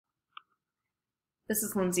This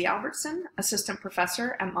is Lindsay Albertson, Assistant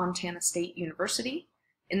Professor at Montana State University.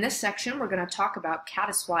 In this section, we're going to talk about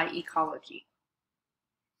caddisfly ecology.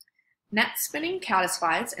 Net spinning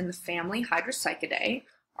caddisflies in the family Hydropsychidae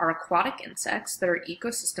are aquatic insects that are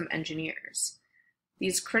ecosystem engineers.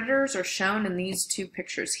 These critters are shown in these two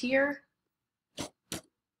pictures here,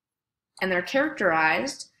 and they're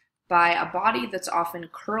characterized by a body that's often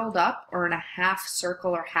curled up or in a half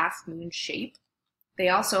circle or half moon shape. They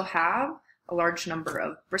also have a large number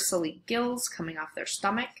of bristly gills coming off their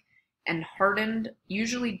stomach and hardened,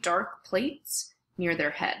 usually dark plates near their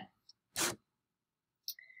head.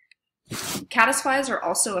 Caddisflies are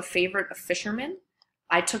also a favorite of fishermen.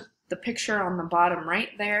 I took the picture on the bottom right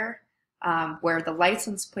there where the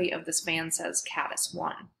license plate of this van says Caddis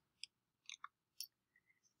 1.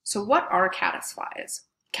 So what are caddisflies?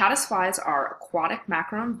 Caddisflies are aquatic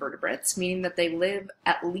macroinvertebrates, meaning that they live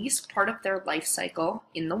at least part of their life cycle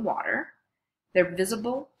in the water. They're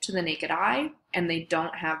visible to the naked eye, and they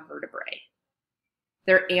don't have vertebrae.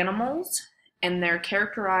 They're animals, and they're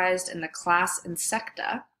characterized in the class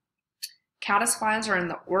Insecta. Caddisflies are in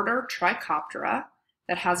the order Trichoptera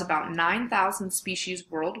that has about 9,000 species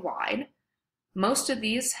worldwide. Most of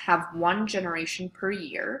these have one generation per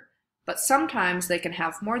year, but sometimes they can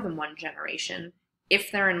have more than one generation if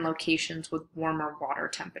they're in locations with warmer water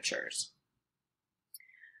temperatures.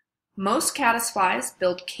 Most caddisflies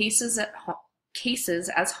build cases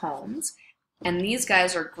as homes, and these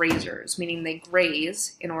guys are grazers, meaning they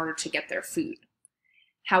graze in order to get their food.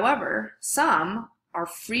 However, some are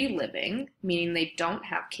free living, meaning they don't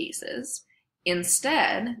have cases.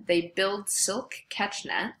 Instead, they build silk catch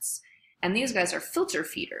nets, and these guys are filter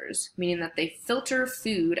feeders, meaning that they filter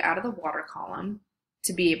food out of the water column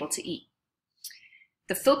to be able to eat.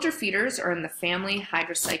 The filter feeders are in the family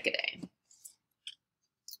Hydropsychidae.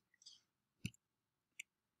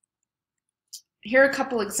 Here are a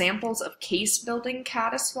couple examples of case-building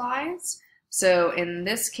caddisflies. So in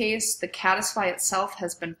this case, the caddisfly itself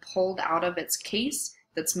has been pulled out of its case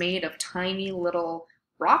that's made of tiny little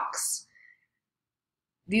rocks.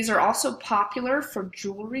 These are also popular for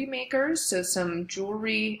jewelry makers, so some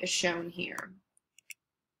jewelry is shown here.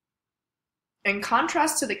 In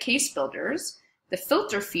contrast to the case builders, the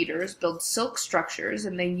filter feeders build silk structures,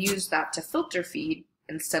 and they use that to filter feed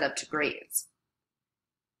instead of to graze.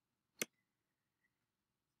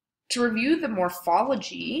 To review the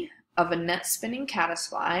morphology of a net-spinning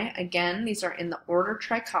caddisfly, again, these are in the order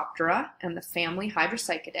Trichoptera and the family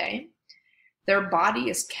Hydropsychidae. Their body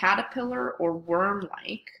is caterpillar or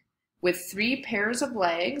worm-like, with 3 pairs of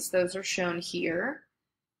legs, those are shown here,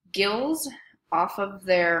 gills off of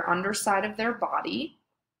their underside of their body.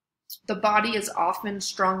 The body is often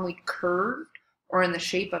strongly curved or in the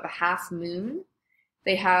shape of a half moon.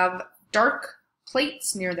 They have dark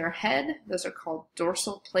plates near their head, those are called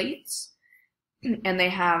dorsal plates, and they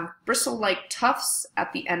have bristle-like tufts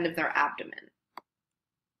at the end of their abdomen.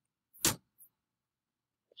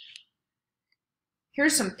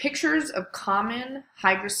 Here's some pictures of common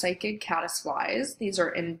hydropsychid caddisflies. These are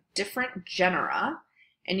in different genera,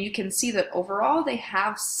 and you can see that overall they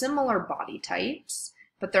have similar body types,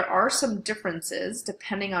 but there are some differences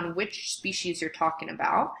depending on which species you're talking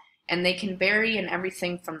about, and they can vary in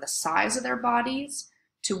everything from the size of their bodies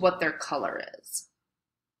to what their color is.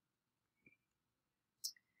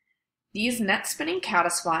 These net-spinning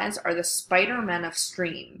caddisflies are the spider-men of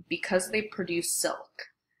stream because they produce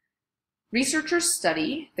silk. Researchers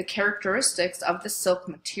study the characteristics of the silk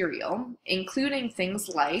material, including things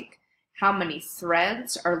like how many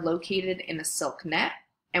threads are located in a silk net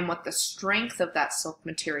and what the strength of that silk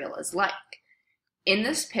material is like. In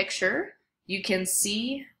this picture, you can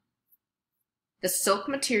see the silk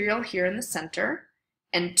material here in the center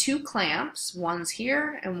and 2 clamps, one's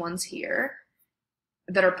here and one's here,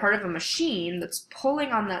 that are part of a machine that's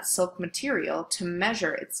pulling on that silk material to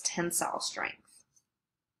measure its tensile strength.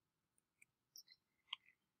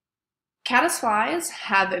 Caddisflies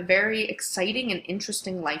have a very exciting and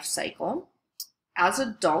interesting life cycle. As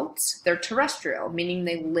adults, they're terrestrial, meaning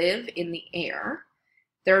they live in the air.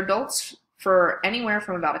 They're adults for anywhere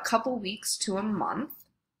from about a couple weeks to a month.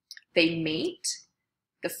 They mate.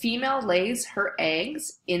 The female lays her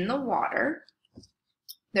eggs in the water.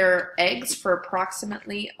 They're eggs for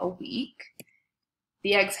approximately a week.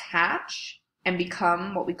 The eggs hatch and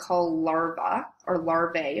become what we call larvae, or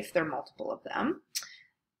larvae if there are multiple of them.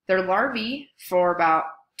 They're larvae for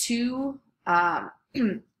about 10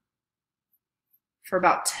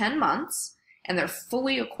 months, and they're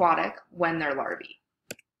fully aquatic when they're larvae.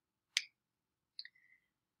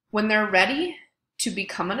 When they're ready to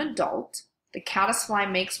become an adult, The caddisfly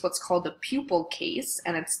makes what's called a pupal case,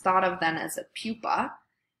 and it's thought of then as a pupa.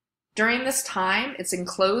 During this time, it's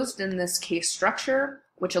enclosed in this case structure,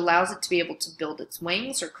 which allows it to be able to build its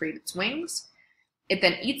wings or create its wings. It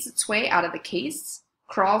then eats its way out of the case,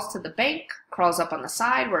 crawls to the bank, crawls up on the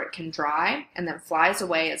side where it can dry, and then flies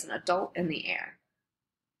away as an adult in the air.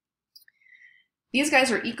 These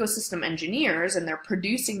guys are ecosystem engineers, and they're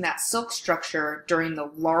producing that silk structure during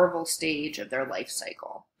the larval stage of their life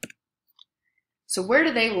cycle. So where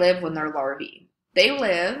do they live when they're larvae? They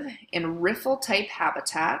live in riffle-type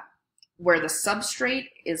habitat where the substrate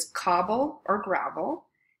is cobble or gravel,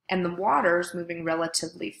 and the water is moving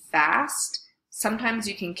relatively fast. Sometimes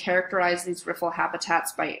you can characterize these riffle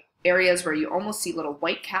habitats by areas where you almost see little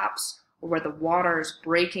white caps, or where the water is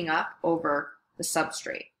breaking up over the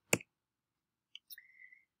substrate.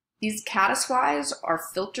 These caddisflies are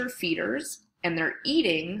filter feeders, and they're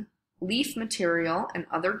eating leaf material and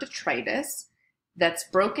other detritus that's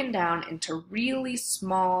broken down into really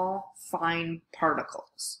small, fine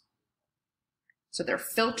particles. So they're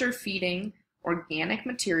filter feeding organic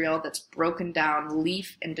material that's broken down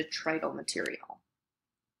leaf and detrital material.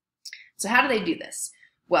 So how do they do this?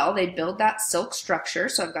 Well, they build that silk structure.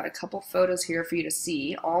 So I've got a couple photos here for you to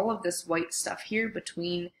see. All of this white stuff here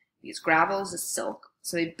between these gravels is silk.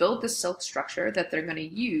 So they build the silk structure that they're going to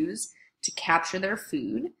use to capture their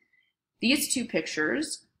food. These two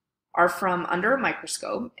pictures are from under a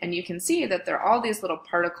microscope, and you can see that there are all these little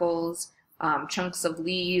particles, chunks of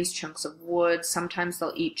leaves, chunks of wood. Sometimes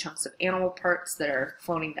they'll eat chunks of animal parts that are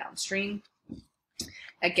floating downstream.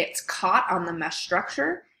 It gets caught on the mesh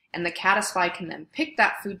structure, and the caddisfly can then pick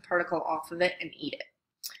that food particle off of it and eat it.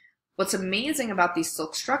 What's amazing about these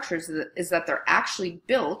silk structures is that they're actually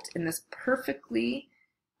built in this perfectly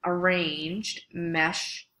arranged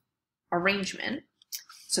mesh arrangement.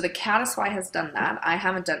 So the caddisfly has done that. I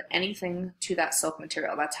haven't done anything to that silk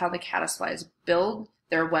material. That's how the caddisflies build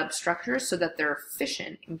their web structures so that they're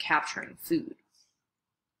efficient in capturing food.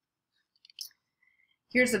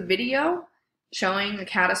 Here's a video showing the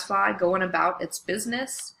caddisfly going about its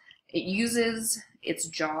business. It uses its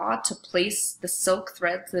jaw to place the silk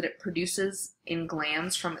threads that it produces in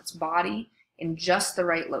glands from its body in just the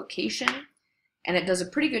right location. And it does a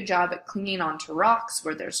pretty good job at clinging onto rocks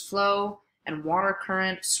where there's flow and water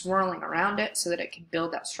current swirling around it so that it can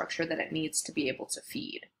build that structure that it needs to be able to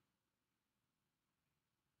feed.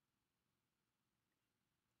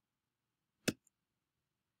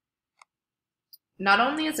 Not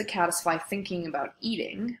only is a caddisfly thinking about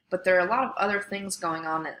eating, but there are a lot of other things going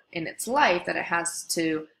on in its life that it has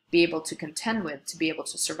to be able to contend with to be able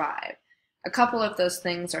to survive. A couple of those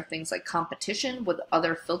things are things like competition with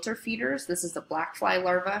other filter feeders. This is the blackfly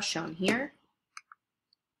larva shown here.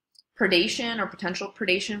 Predation or potential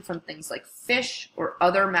predation from things like fish or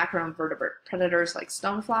other macroinvertebrate predators like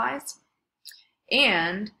stoneflies.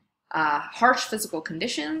 And harsh physical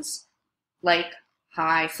conditions like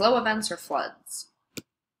high flow events or floods.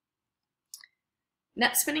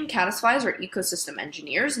 Net spinning caddisflies are ecosystem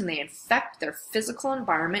engineers, and they infect their physical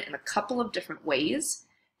environment in a couple of different ways.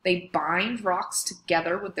 They bind rocks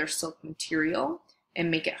together with their silk material and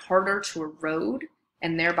make it harder to erode,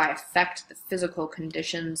 and thereby affect the physical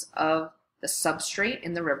conditions of the substrate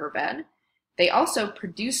in the riverbed. They also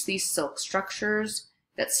produce these silk structures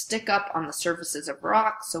that stick up on the surfaces of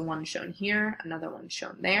rocks, so one shown here, another one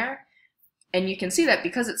shown there. And you can see that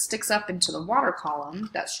because it sticks up into the water column,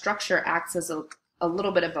 that structure acts as a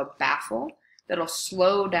little bit of a baffle that'll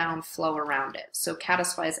slow down flow around it. So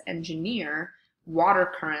caddisflies engineer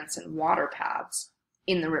water currents and water paths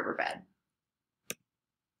in the riverbed.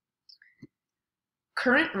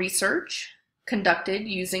 Current research conducted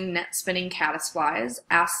using net spinning caddisflies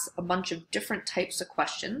asks a bunch of different types of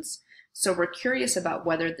questions. So we're curious about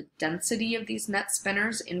whether the density of these net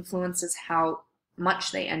spinners influences how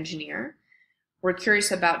much they engineer. We're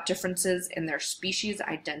curious about differences in their species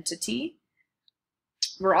identity.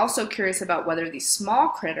 We're also curious about whether these small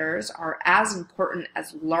critters are as important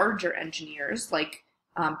as larger engineers like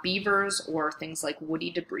beavers or things like woody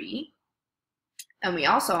debris. And we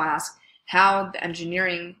also ask how the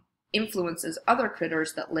engineering influences other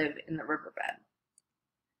critters that live in the riverbed.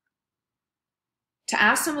 To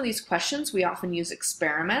ask some of these questions, we often use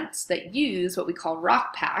experiments that use what we call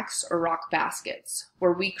rock packs or rock baskets,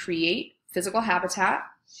 where we create physical habitat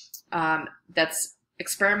that's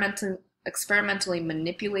experimentally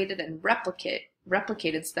manipulated and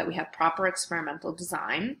replicated so that we have proper experimental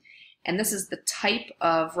design. And this is the type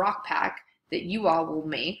of rock pack that you all will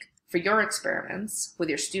make for your experiments with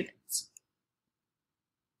your students.